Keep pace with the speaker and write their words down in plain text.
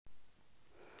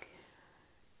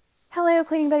Hello,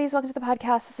 cleaning buddies. Welcome to the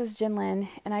podcast. This is Jen Lynn,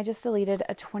 and I just deleted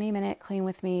a 20-minute clean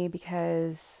with me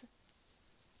because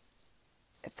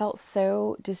it felt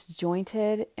so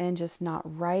disjointed and just not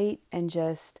right, and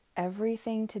just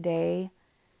everything today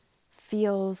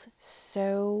feels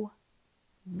so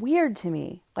weird to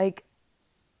me. Like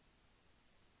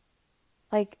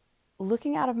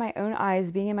looking out of my own eyes,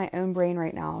 being in my own brain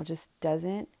right now just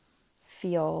doesn't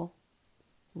feel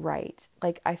right.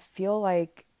 Like I feel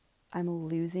like I'm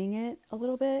losing it a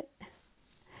little bit.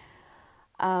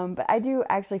 But I do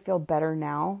actually feel better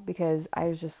now because I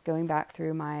was just going back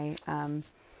through my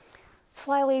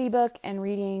Fly Lady book and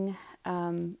reading.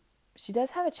 She does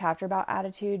have a chapter about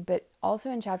attitude, but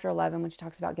also in chapter 11, when she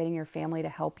talks about getting your family to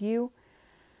help you,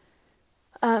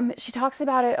 she talks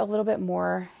about it a little bit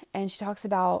more, and she talks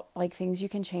about like things you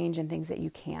can change and things that you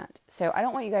can't. So I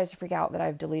don't want you guys to freak out that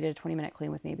I've deleted a 20-minute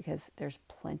clean with me because there's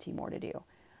plenty more to do.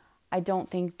 I don't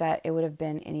think that it would have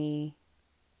been any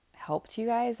help to you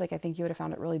guys. Like I think you would have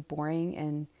found it really boring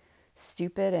and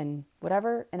stupid and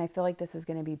whatever. And I feel like this is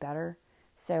going to be better.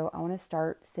 So I want to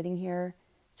start sitting here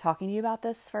talking to you about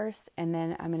this first, and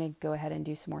then I'm going to go ahead and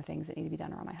do some more things that need to be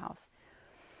done around my house.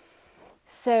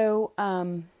 So,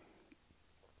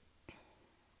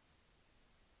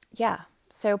 yeah.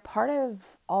 So part of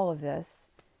all of this,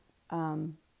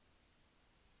 things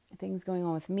going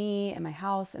on with me and my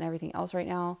house and everything else right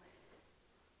now,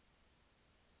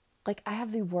 like I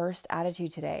have the worst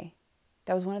attitude today.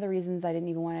 That was one of the reasons I didn't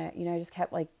even want to, I just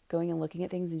kept like going and looking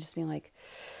at things and just being like,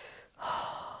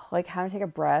 like having to take a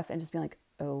breath and just being like,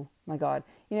 oh my God.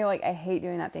 Like I hate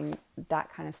doing that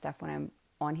kind of stuff when I'm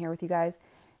on here with you guys.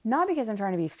 Not because I'm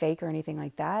trying to be fake or anything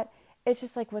like that. It's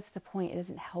just like, what's the point? It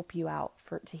doesn't help you out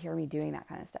to hear me doing that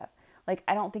kind of stuff. Like,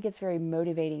 I don't think it's very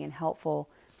motivating and helpful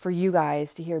for you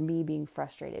guys to hear me being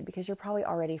frustrated because you're probably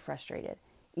already frustrated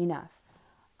enough.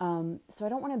 So I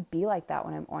don't want to be like that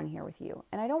when I'm on here with you.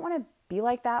 And I don't want to be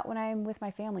like that when I'm with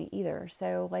my family either.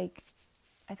 So like,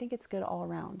 I think it's good all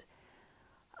around.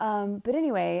 But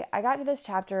anyway, I got to this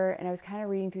chapter and I was kind of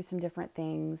reading through some different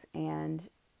things, and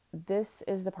this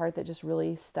is the part that just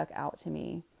really stuck out to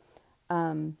me.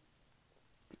 And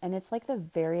it's like the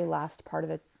very last part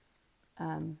of the,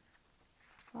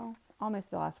 almost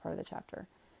the last part of the chapter.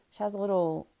 She has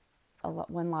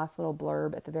one last little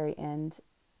blurb at the very end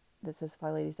that says Fly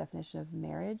Lady's definition of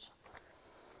marriage.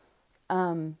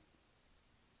 But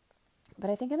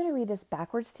I think I'm going to read this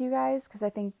backwards to you guys because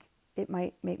I think it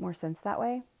might make more sense that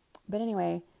way. But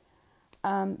anyway,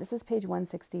 this is page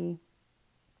 160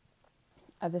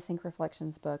 of the Sync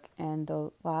Reflections book, and the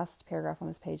last paragraph on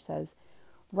this page says,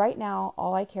 "Right now,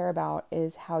 all I care about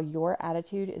is how your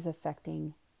attitude is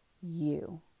affecting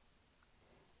you."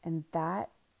 And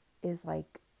that is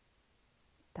like,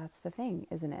 that's the thing,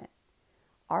 isn't it?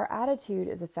 Our attitude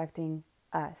is affecting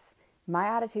us. My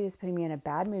attitude is putting me in a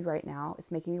bad mood right now.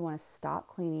 It's making me want to stop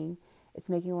cleaning. It's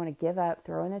making me want to give up,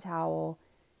 throw in the towel.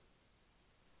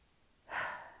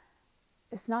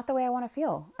 It's not the way I want to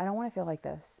feel. I don't want to feel like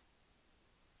this.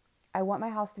 I want my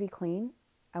house to be clean.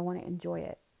 I want to enjoy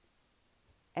it.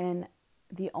 And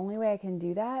the only way I can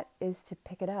do that is to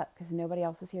pick it up because nobody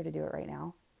else is here to do it right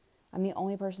now. I'm the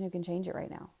only person who can change it right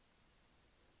now.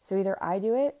 So either I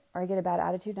do it or I get a bad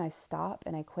attitude and I stop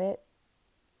and I quit.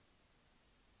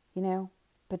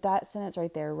 But that sentence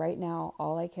right there, right now,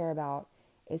 all I care about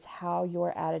is how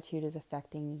your attitude is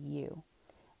affecting you.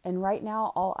 And right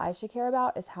now, all I should care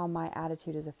about is how my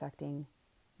attitude is affecting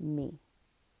me.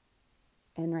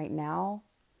 And right now,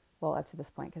 well, up to this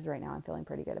point, because right now I'm feeling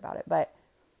pretty good about it. But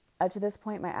up to this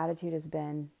point, my attitude has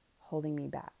been holding me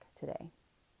back today.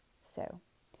 So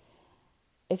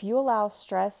if you allow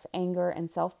stress, anger, and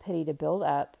self-pity to build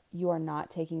up, you are not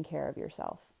taking care of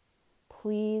yourself.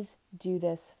 Please do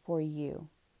this for you.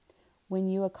 When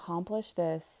you accomplish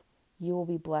this, you will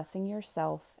be blessing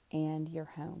yourself and your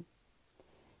home.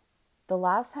 The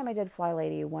last time I did Fly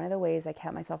Lady, one of the ways I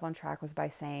kept myself on track was by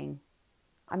saying,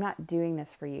 I'm not doing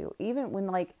this for you. Even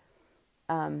when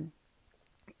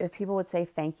if people would say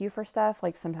thank you for stuff,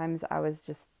 like sometimes I was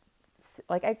just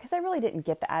like, because I really didn't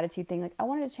get the attitude thing. Like I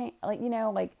wanted to change, I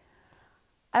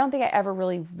don't think I ever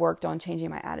really worked on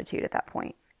changing my attitude at that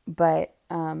point. But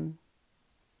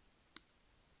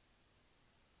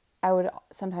I would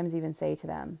sometimes even say to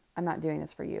them, I'm not doing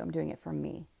this for you. I'm doing it for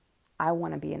me. I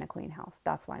want to be in a clean house.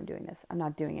 That's why I'm doing this. I'm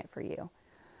not doing it for you.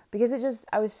 Because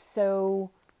I was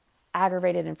so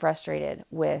aggravated and frustrated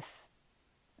with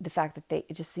the fact that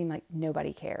it just seemed like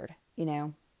nobody cared.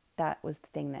 That was the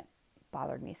thing that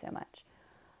bothered me so much.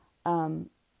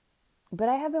 But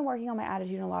I have been working on my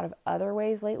attitude in a lot of other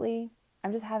ways lately.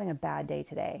 I'm just having a bad day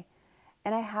today.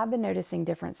 And I have been noticing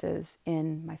differences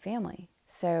in my family.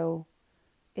 So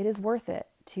It is worth it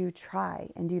to try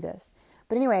and do this.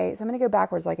 But anyway, so I'm going to go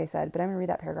backwards, like I said, but I'm going to read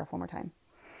that paragraph one more time.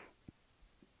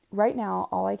 Right now,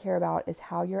 all I care about is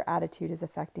how your attitude is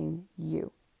affecting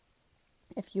you.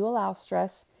 If you allow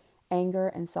stress, anger,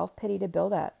 and self-pity to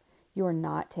build up, you are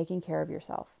not taking care of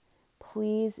yourself.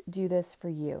 Please do this for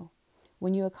you.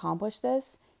 When you accomplish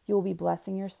this, you will be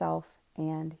blessing yourself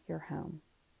and your home.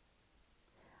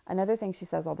 Another thing she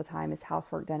says all the time is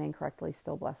housework done incorrectly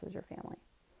still blesses your family.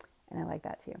 And I like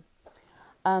that too.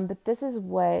 But this is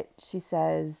what she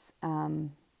says. It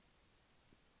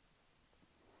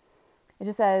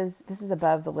just says, this is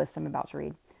above the list I'm about to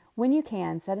read. When you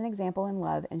can, set an example in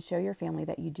love and show your family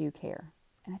that you do care.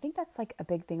 And I think that's like a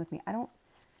big thing with me. I don't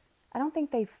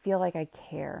think they feel like I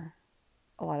care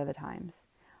a lot of the times.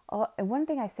 And one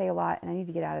thing I say a lot, and I need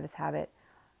to get out of this habit,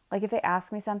 like if they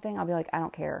ask me something, I'll be like, I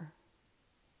don't care.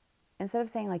 Instead of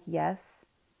saying like yes,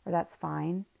 or that's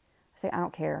fine, I say, I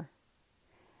don't care.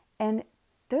 And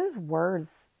those words,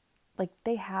 like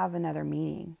they have another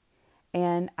meaning.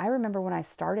 And I remember when I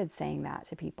started saying that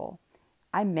to people,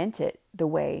 I meant it the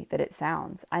way that it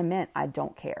sounds. I meant I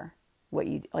don't care what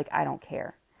you, like I don't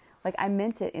care. Like I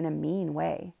meant it in a mean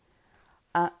way.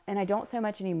 And I don't so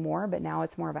much anymore, but now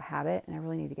it's more of a habit and I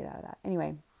really need to get out of that.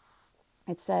 Anyway,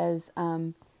 it says,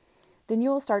 then you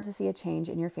will start to see a change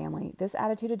in your family. This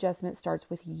attitude adjustment starts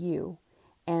with you.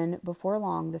 And before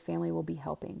long, the family will be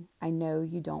helping. I know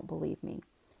you don't believe me.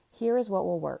 Here is what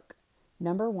will work.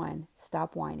 Number 1,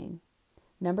 stop whining.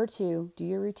 Number 2, do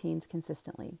your routines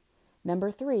consistently.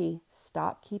 Number 3,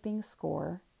 stop keeping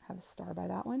score. Have a star by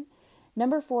that one.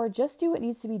 Number 4, just do what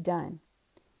needs to be done.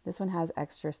 This one has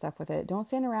extra stuff with it. Don't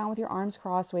stand around with your arms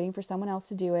crossed waiting for someone else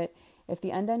to do it. If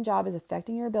the undone job is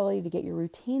affecting your ability to get your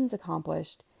routines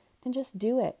accomplished, then just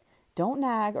do it. Don't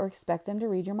nag or expect them to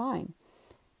read your mind.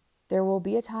 There will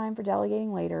be a time for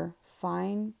delegating later.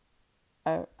 First,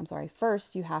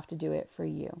 you have to do it for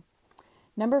you.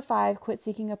 Number 5, quit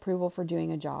seeking approval for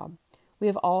doing a job. We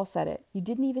have all said it. You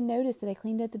didn't even notice that I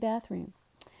cleaned up the bathroom.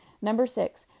 Number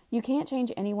 6, you can't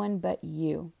change anyone but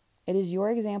you. It is your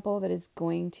example that is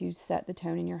going to set the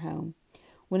tone in your home.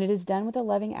 When it is done with a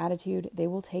loving attitude, they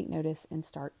will take notice and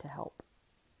start to help.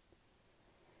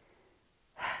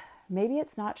 Maybe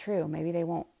it's not true. Maybe they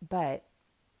won't. But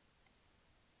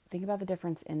think about the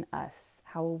difference in us.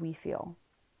 How will we feel?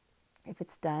 If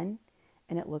it's done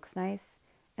and it looks nice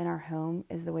and our home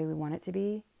is the way we want it to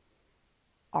be,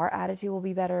 our attitude will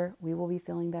be better. We will be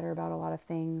feeling better about a lot of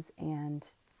things. And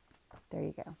there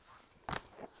you go.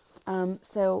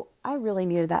 So I really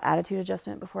needed that attitude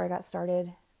adjustment before I got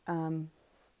started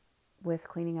with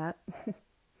cleaning up.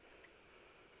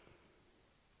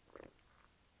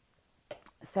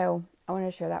 So I wanted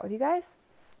to share that with you guys.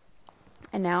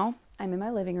 And now I'm in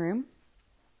my living room.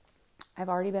 I've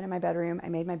already been in my bedroom. I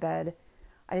made my bed.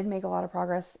 I didn't make a lot of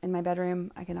progress in my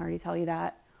bedroom. I can already tell you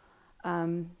that.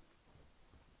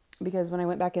 Because when I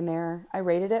went back in there, I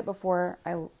rated it before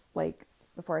I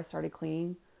started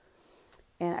cleaning.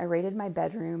 And I rated my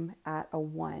bedroom at a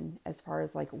 1 as far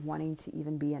as like wanting to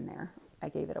even be in there. I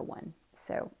gave it a 1.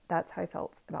 So that's how I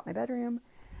felt about my bedroom.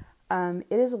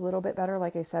 It is a little bit better,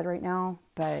 like I said right now,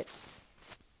 but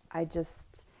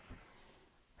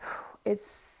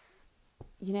it's,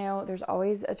 there's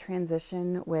always a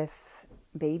transition with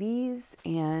babies,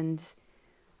 and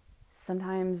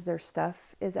sometimes their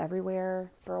stuff is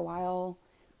everywhere for a while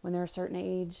when they're a certain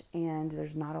age, and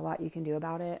there's not a lot you can do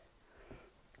about it.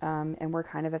 And we're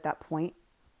kind of at that point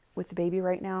with the baby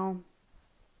right now,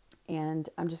 and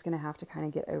I'm just going to have to kind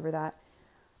of get over that.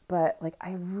 But like,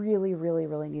 I really, really,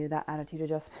 really needed that attitude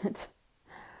adjustment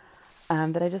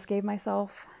that I just gave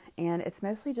myself. And it's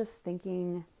mostly just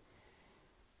thinking,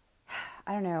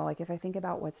 I don't know, like if I think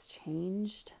about what's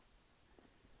changed,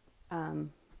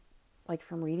 like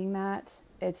from reading that,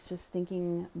 it's just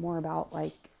thinking more about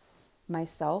like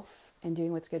myself and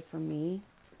doing what's good for me.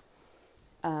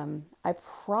 I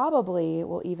probably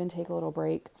will even take a little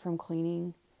break from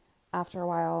cleaning after a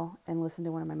while and listen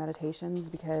to one of my meditations,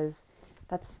 because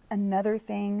that's another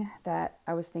thing that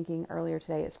I was thinking earlier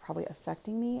today is probably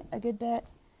affecting me a good bit,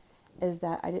 is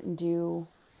that I don't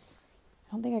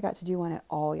think I got to do one at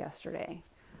all yesterday.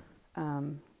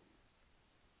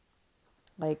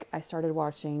 Like I started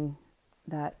watching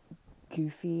that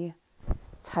goofy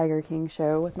Tiger King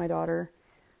show with my daughter.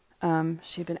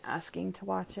 She'd been asking to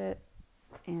watch it,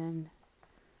 and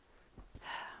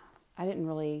I didn't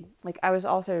really, like, I was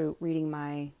also reading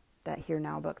that Here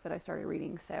Now book that I started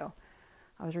reading, so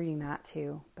I was reading that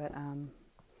too, but,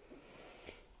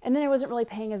 and then I wasn't really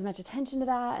paying as much attention to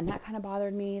that, and that kind of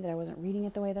bothered me, that I wasn't reading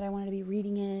it the way that I wanted to be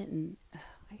reading it, and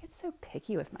I get so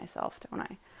picky with myself, don't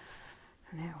I?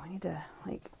 I don't know, I need to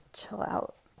like chill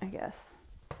out, I guess.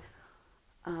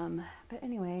 But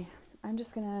anyway, I'm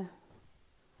just gonna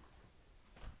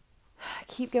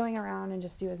keep going around and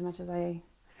just do as much as I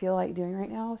feel like doing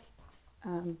right now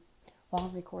while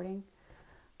I'm recording.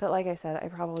 But like I said, I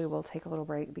probably will take a little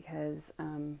break because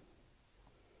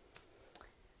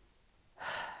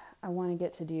I want to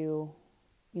get to do,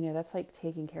 that's like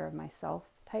taking care of myself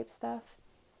type stuff.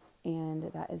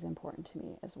 And that is important to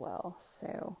me as well.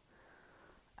 So,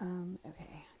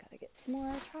 okay, gotta get some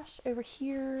more trash over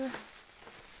here.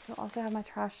 I also have my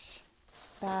trash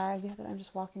bag that I'm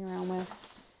just walking around with,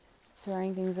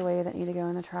 throwing things away that need to go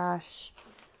in the trash.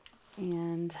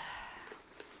 And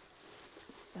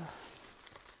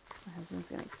my husband's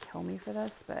gonna kill me for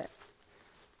this, but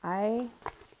I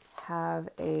have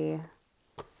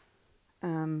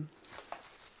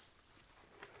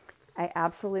I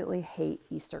absolutely hate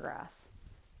Easter grass.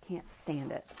 Can't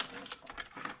stand it.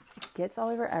 It gets all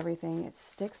over everything. It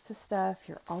sticks to stuff.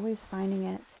 You're always finding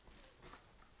it.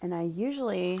 And I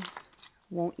usually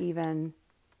won't even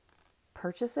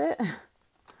purchase it,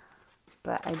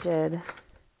 but I did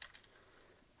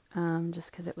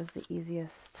just because it was the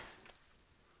easiest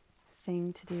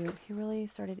thing to do. He really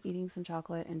started eating some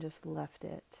chocolate and just left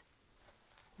it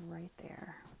right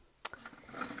there.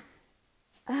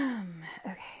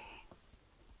 Okay.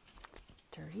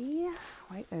 Dirty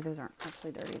white. Oh, those aren't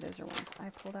actually dirty. Those are ones I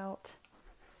pulled out.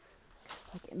 It's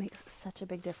like it makes such a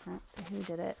big difference who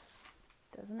did it,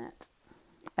 doesn't it?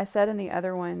 I said in the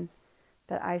other one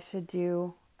that I should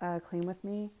do Clean With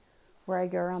Me, where I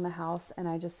go around the house and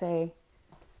I just say,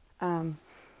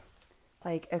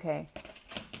 okay,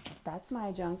 that's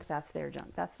my junk, that's their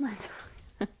junk, that's my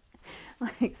junk.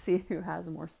 Like, see who has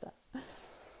more stuff.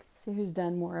 See who's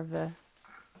done more of the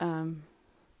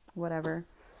whatever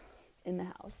in the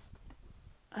house.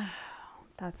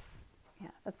 That's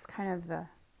kind of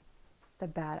the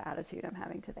bad attitude I'm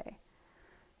having today.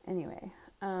 Anyway,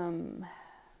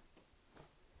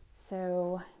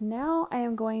 so now I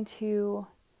am going to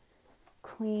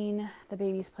clean the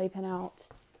baby's playpen out.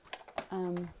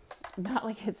 Not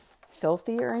like it's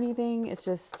filthy or anything. It's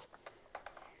just,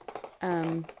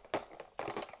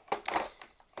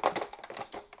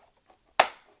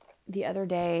 the other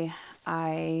day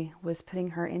I was putting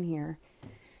her in here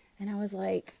and I was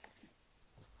like,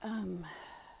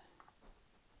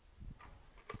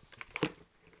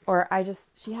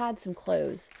 she had some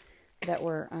clothes that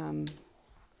were, I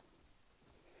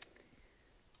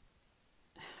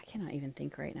cannot even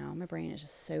think right now. My brain is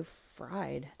just so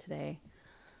fried today.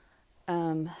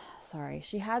 Sorry.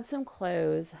 She had some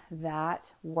clothes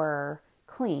that were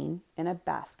clean in a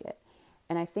basket.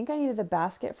 And I think I needed the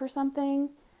basket for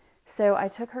something. So I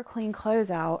took her clean clothes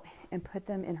out and put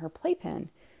them in her playpen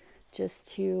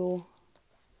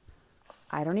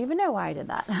I don't even know why I did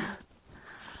that.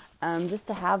 Just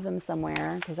to have them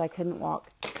somewhere because I couldn't walk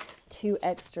 2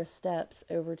 extra steps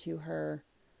over to her,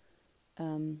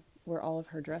 where all of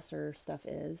her dresser stuff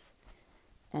is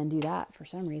and do that for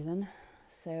some reason.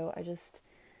 So I just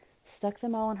stuck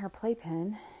them all in her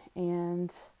playpen,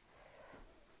 and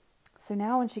so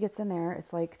now when she gets in there,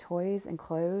 it's like toys and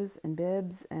clothes and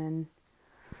bibs and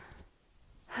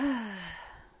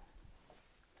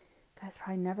guys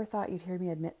probably never thought you'd hear me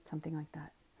admit something like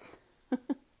that.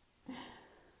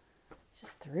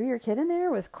 Just threw your kid in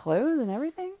there with clothes and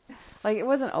everything? Like, it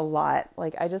wasn't a lot.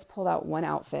 Like, I just pulled out one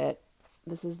outfit.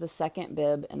 This is the second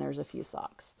bib, and there's a few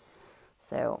socks.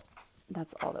 So,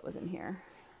 that's all that was in here.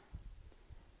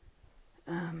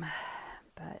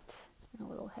 But a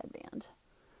little headband.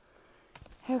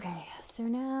 Okay, so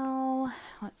now,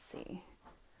 let's see.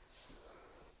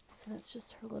 So that's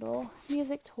just her little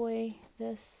music toy,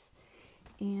 this,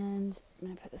 and I'm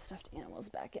going to put the stuffed animals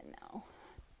back in now.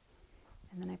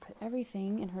 And then I put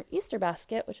everything in her Easter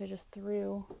basket, which I just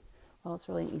threw, well, it's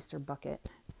really an Easter bucket.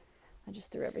 I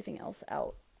just threw everything else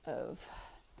out of,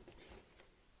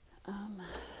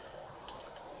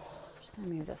 just going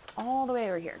to move this all the way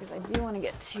over here because I do want to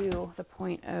get to the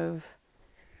point of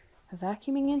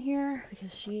vacuuming in here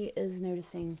because she is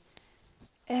noticing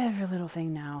every little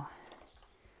thing now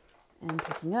and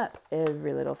picking up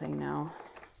every little thing now.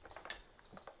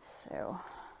 So,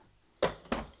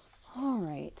 all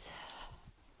right.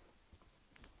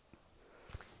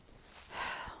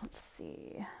 Let's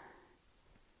see.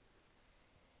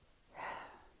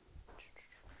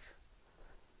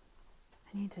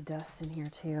 I need to dust in here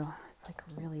too. It's like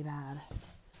really bad.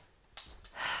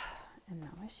 And now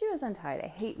my shoe is untied. I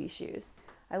hate these shoes.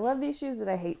 I love these shoes, but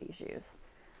I hate these shoes.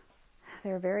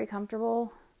 They're very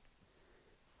comfortable,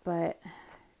 but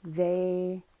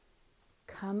they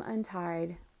come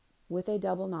untied with a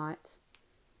double knot.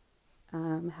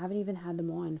 Haven't even had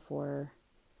them on for,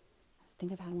 I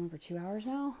think I've had them on for 2 hours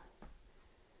now.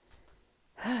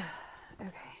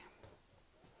 Okay.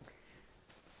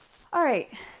 All right.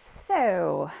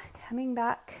 So coming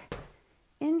back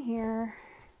in here,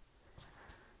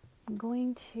 I'm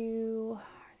going to,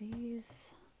 those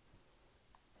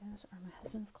are my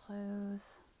husband's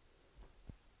clothes.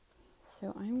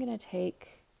 So I'm going to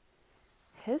take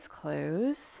his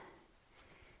clothes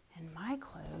and my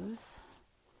clothes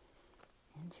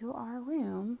into our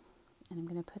room, and I'm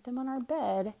going to put them on our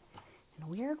bed, and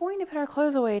we are going to put our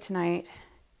clothes away tonight.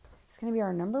 It's going to be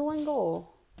our number one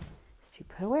goal, is to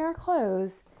put away our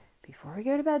clothes before we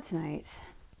go to bed tonight,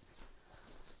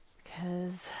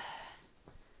 because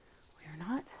we are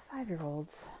not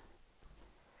 5-year-olds.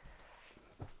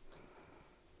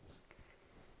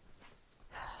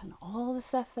 And all the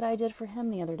stuff that I did for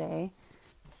him the other day,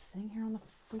 sitting here on the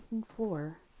freaking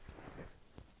floor,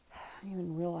 I didn't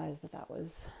even realize that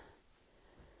was,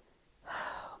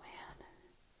 oh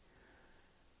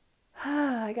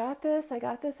man. I got this. You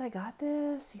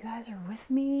guys are with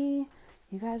me.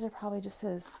 You guys are probably just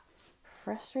as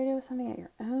frustrated with something at your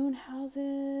own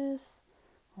houses,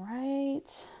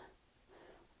 right?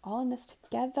 All in this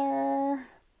together.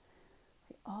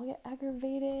 We all get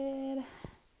aggravated.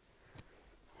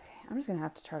 Okay, I'm just going to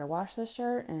have to try to wash this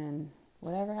shirt, and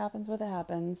whatever happens with it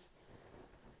happens.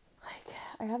 Like,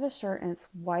 I have this shirt and it's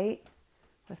white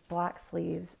with black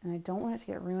sleeves, and I don't want it to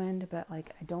get ruined, but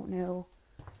like, I don't know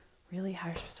really how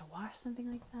you're supposed to wash something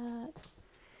like that.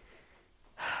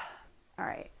 All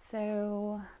right,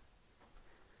 so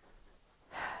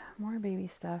more baby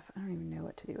stuff. I don't even know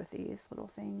what to do with these little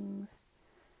things.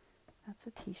 That's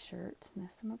a t-shirt. And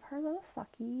there's some of her little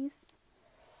sockies.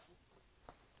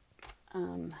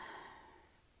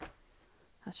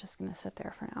 That's just gonna sit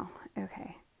there for now.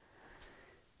 Okay.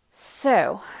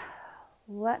 So,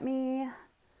 let me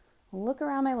look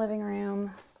around my living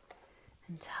room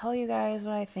and tell you guys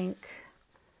what I think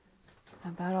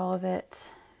about all of it.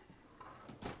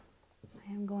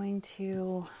 I am going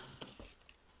to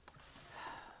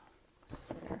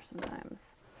sit there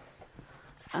sometimes.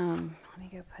 Let me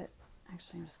go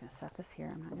actually I'm just going to set this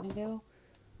here. I'm not going to go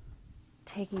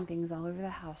taking things all over the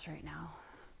house right now.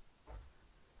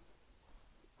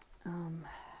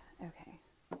 Okay.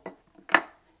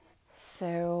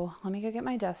 So let me go get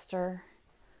my duster.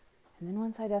 And then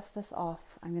once I dust this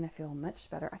off, I'm going to feel much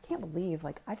better. I can't believe,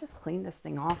 like, I just cleaned this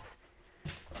thing off.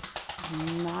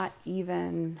 Not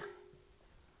even,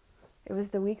 it was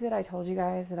the week that I told you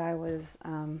guys that I was,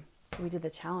 we did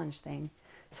the challenge thing.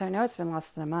 So I know it's been less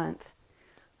than a month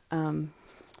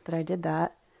that I did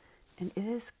that. And it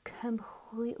is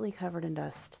completely covered in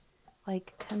dust.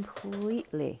 Like,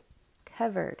 completely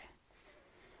covered.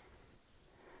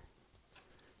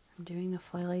 I'm doing the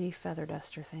Fly Lady feather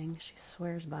duster thing. She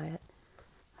swears by it.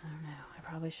 I don't know. I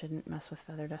probably shouldn't mess with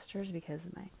feather dusters because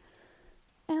of my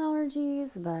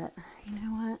allergies, but you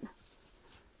know what?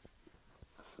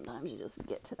 Sometimes you just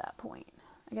get to that point.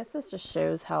 I guess this just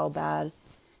shows how bad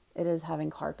it is having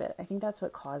carpet. I think that's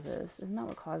what causes, isn't that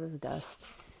what causes dust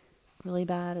really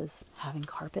bad, is having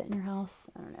carpet in your house?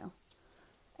 I don't know.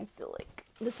 I feel like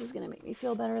this is going to make me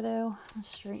feel better though. I'll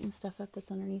straighten stuff up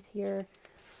that's underneath here.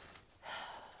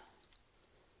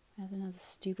 Imagine has a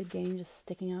stupid game just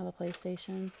sticking out of the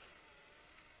PlayStation.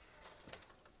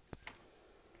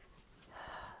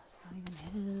 It's not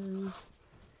even his.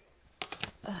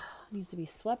 Needs to be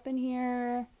swept in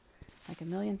here. Like a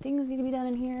million things need to be done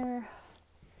in here.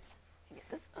 Get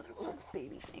this other little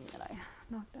baby thing that I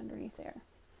knocked underneath there.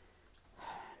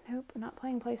 Nope, I'm not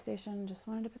playing PlayStation. Just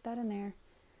wanted to put that in there.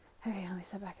 Okay, let me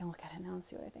sit back and look at it now and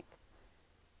see what I think.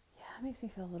 Yeah, it makes me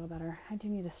feel a little better. I do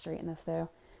need to straighten this though.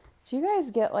 Do you guys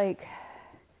get like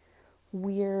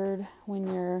weird when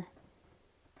your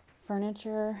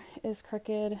furniture is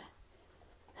crooked?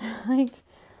 Like,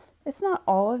 it's not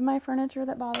all of my furniture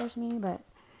that bothers me, but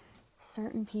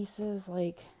certain pieces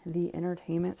like the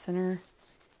entertainment center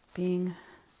being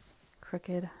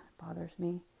crooked bothers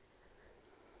me.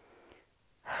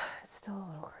 It's still a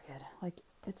little crooked. Like,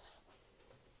 I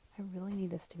really need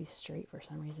this to be straight for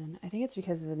some reason. I think it's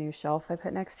because of the new shelf I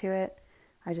put next to it.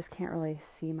 I just can't really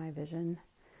see my vision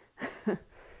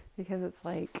because it's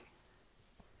like,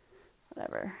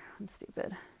 whatever, I'm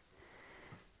stupid.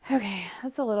 Okay,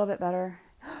 that's a little bit better.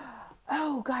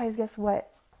 Oh, guys, guess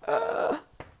what? You're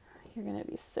going to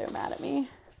be so mad at me.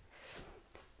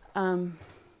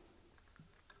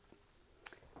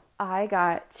 I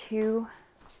got 2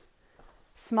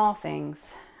 small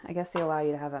things. I guess they allow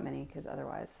you to have that many because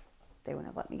otherwise they wouldn't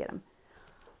have let me get them.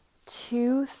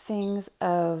 2 things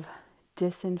of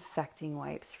disinfecting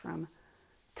wipes from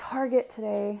Target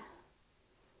today.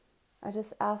 I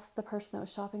just asked the person that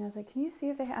was shopping, I was like, can you see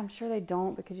if they I'm sure they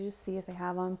don't, but could you just see if they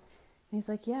have them? And he's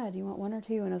like, yeah, do you want one or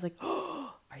two? And I was like,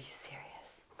 oh, are you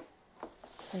serious?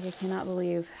 Like, I cannot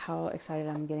believe how excited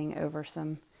I'm getting over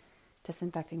some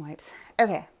disinfecting wipes.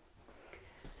 Okay.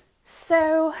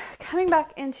 So, coming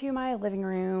back into my living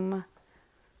room,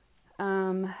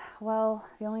 well,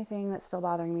 the only thing that's still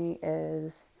bothering me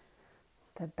is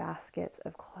the baskets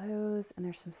of clothes, and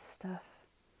there's some stuff.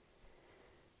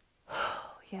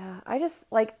 Yeah, I just,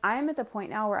 like, I'm at the point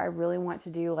now where I really want to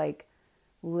do, like,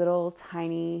 little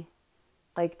tiny,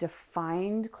 like,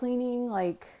 defined cleaning,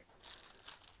 like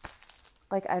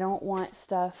I don't want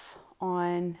stuff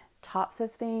on tops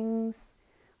of things.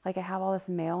 Like, I have all this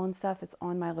mail and stuff that's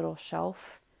on my little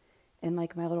shelf, and,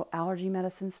 like, my little allergy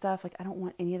medicine stuff. Like, I don't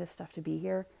want any of this stuff to be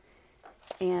here.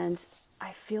 And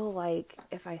I feel like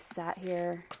if I sat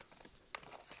here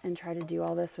and tried to do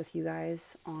all this with you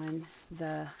guys on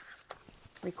the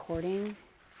recording,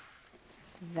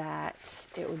 that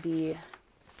it would be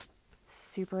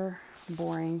super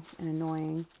boring and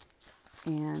annoying,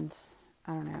 and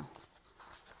I don't know.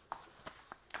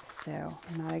 So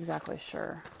I'm not exactly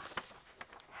sure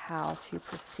how to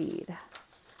proceed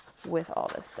with all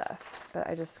this stuff, but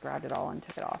I just grabbed it all and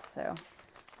took it off, so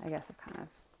I guess I've kind of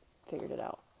figured it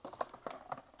out.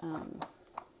 Yeah,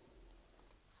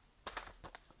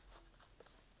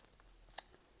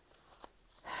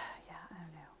 I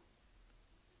don't know.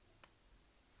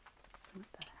 What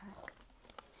the heck?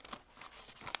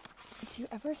 Do you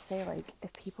ever say, like,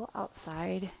 if people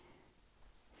outside,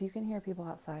 if you can hear people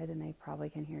outside, then they probably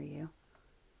can hear you?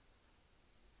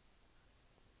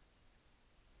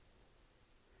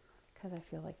 Because I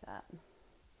feel like that.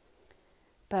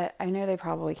 But I know they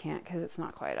probably can't because it's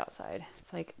not quiet outside.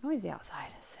 It's, like, noisy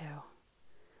outside, so.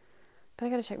 But I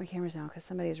gotta check my cameras now because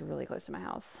somebody's really close to my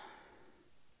house.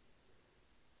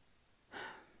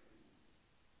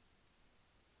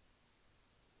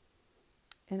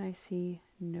 And I see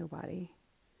nobody.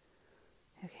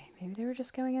 Okay, maybe they were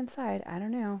just going inside. I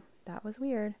don't know. That was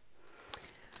weird.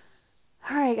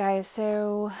 All right, guys.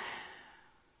 So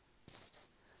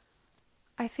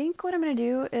I think what I'm going to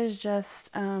do is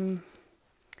just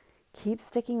keep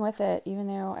sticking with it, even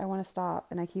though I want to stop,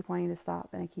 and I keep wanting to stop,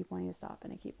 and I keep wanting to stop,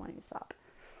 and I keep wanting to stop.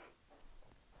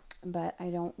 But I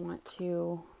don't want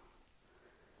to.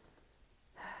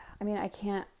 I mean, I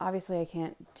can't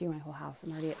do my whole house.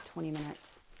 I'm already at 20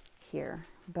 minutes here.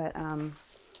 But, oh,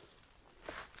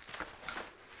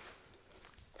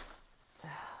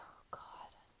 God.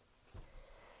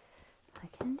 I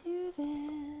can do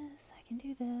this. I can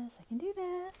do this. I can do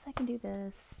this. I can do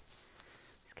this.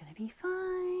 It's going to be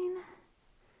fine.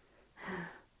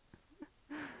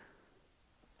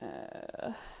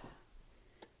 God.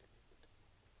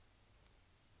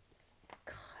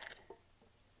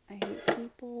 I hate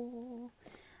people.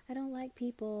 I don't like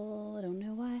people. I don't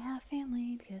know why I have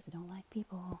family, because I don't like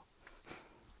people.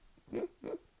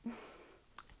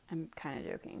 I'm kind of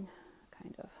joking.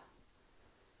 Kind of.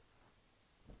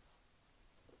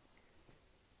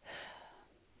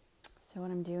 So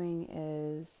what I'm doing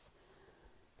is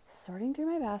sorting through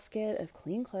my basket of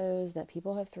clean clothes that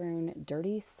people have thrown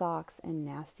dirty socks and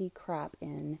nasty crap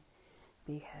in,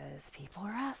 because people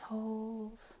are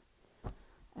assholes. Oh,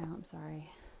 I'm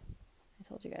sorry. I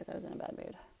told you guys I was in a bad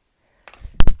mood.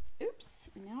 Oops.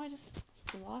 And now I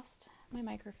just lost my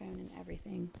microphone and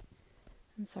everything.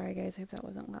 I'm sorry, guys. I hope that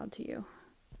wasn't loud to you.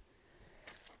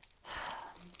 I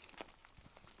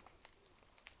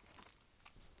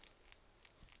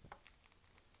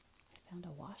found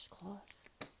a washcloth.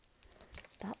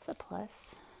 That's a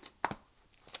plus.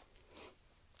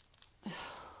 Oh,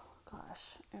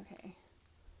 gosh. Okay.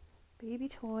 Baby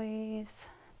toys.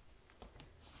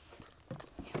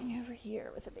 Coming over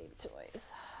here with the baby toys.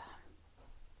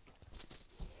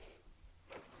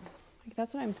 Like,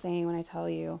 that's what I'm saying when I tell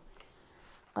you.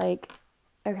 Like,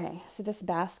 okay, so this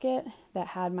basket that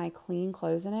had my clean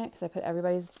clothes in it, because I put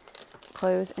everybody's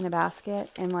clothes in a basket,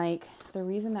 and, like, the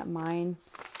reason that mine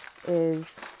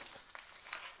is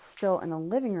still in the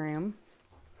living room,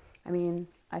 I mean,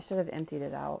 I should have emptied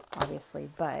it out, obviously,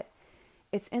 but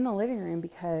it's in the living room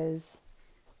because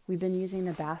we've been using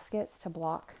the baskets to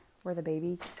block where the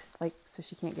baby, like, so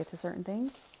she can't get to certain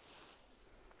things.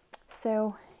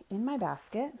 So in my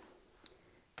basket,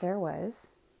 there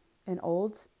was an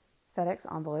old FedEx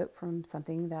envelope from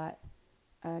something that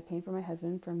came from my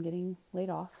husband from getting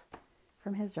laid off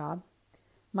from his job.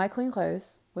 My clean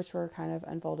clothes, which were kind of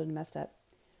unfolded and messed up.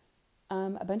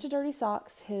 A bunch of dirty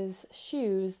socks, his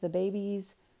shoes, the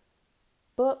baby's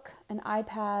book, an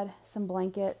iPad, some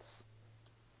blankets.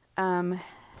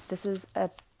 This is a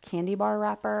candy bar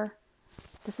wrapper.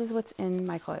 this is what's in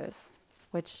my clothes,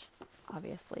 which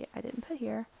obviously I didn't put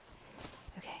here.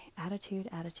 Okay, attitude,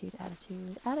 attitude,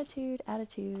 attitude, attitude,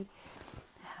 attitude.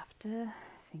 I have to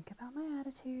think about my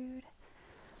attitude.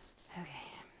 Okay,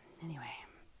 anyway.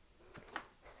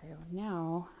 So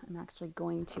now I'm actually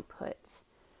going to put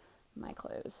my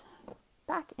clothes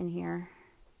back in here.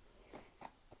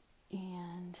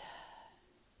 And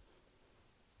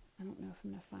I don't know if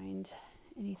I'm going to find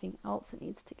anything else that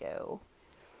needs to go.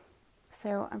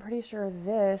 So I'm pretty sure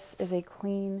this is a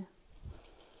clean,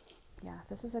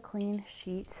 this is a clean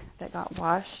sheet that got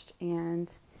washed.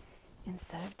 And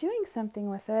instead of doing something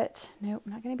with it, nope,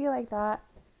 I'm not going to be like that.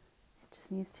 It just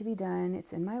needs to be done.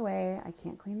 It's in my way. I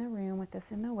can't clean the room with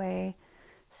this in the way.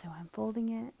 So I'm folding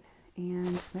it.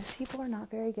 And most people are not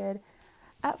very good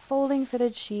at folding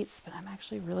fitted sheets, but I'm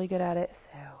actually really good at it.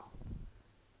 So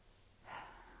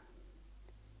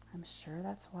I'm sure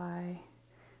that's why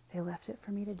they left it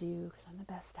for me to do, because I'm the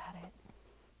best at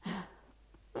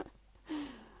it.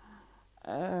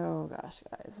 Oh gosh,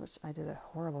 guys, which I did a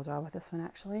horrible job with this one,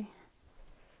 actually.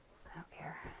 I don't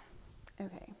care.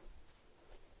 Okay.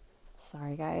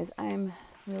 Sorry, guys. I'm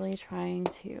really trying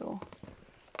to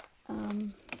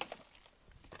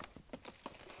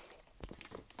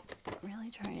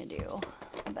do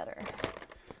a better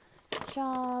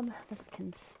job. This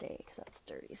can stay because that's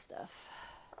dirty stuff.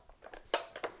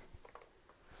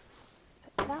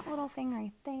 Put that little thing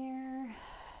right there.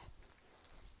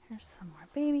 Here's some more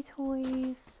baby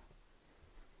toys.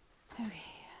 Okay.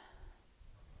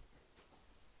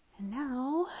 And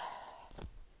now,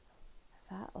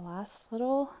 that last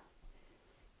little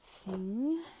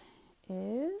thing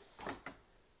is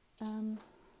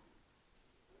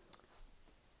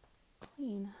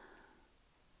clean.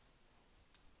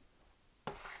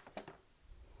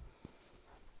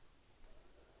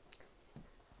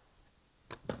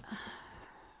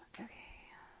 Okay.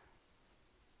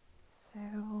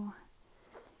 So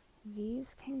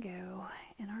these can go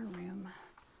in our room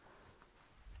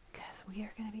because we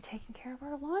are going to be taking care of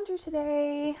our laundry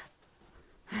today.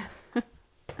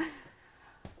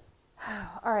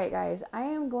 All right, guys, I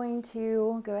am going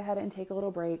to go ahead and take a little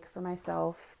break for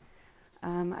myself.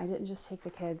 I didn't just take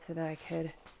the kids so that I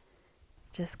could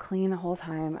just clean the whole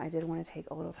time. I did want to take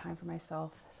a little time for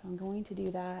myself. So I'm going to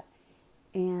do that.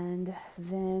 And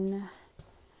then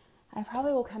I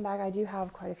probably will come back. I do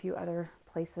have quite a few other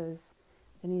places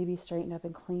that need to be straightened up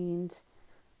and cleaned.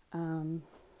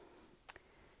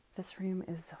 This room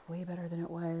is way better than it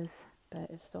was,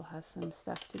 but it still has some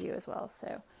stuff to do as well.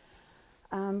 So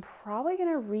I'm probably going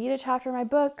to read a chapter of my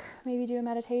book, maybe do a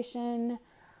meditation.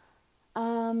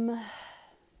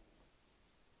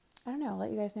 I don't know. I'll let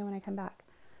you guys know when I come back.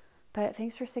 But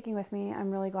thanks for sticking with me.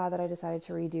 I'm really glad that I decided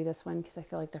to redo this one because I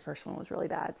feel like the first one was really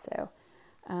bad. So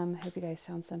hope you guys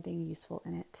found something useful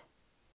in it.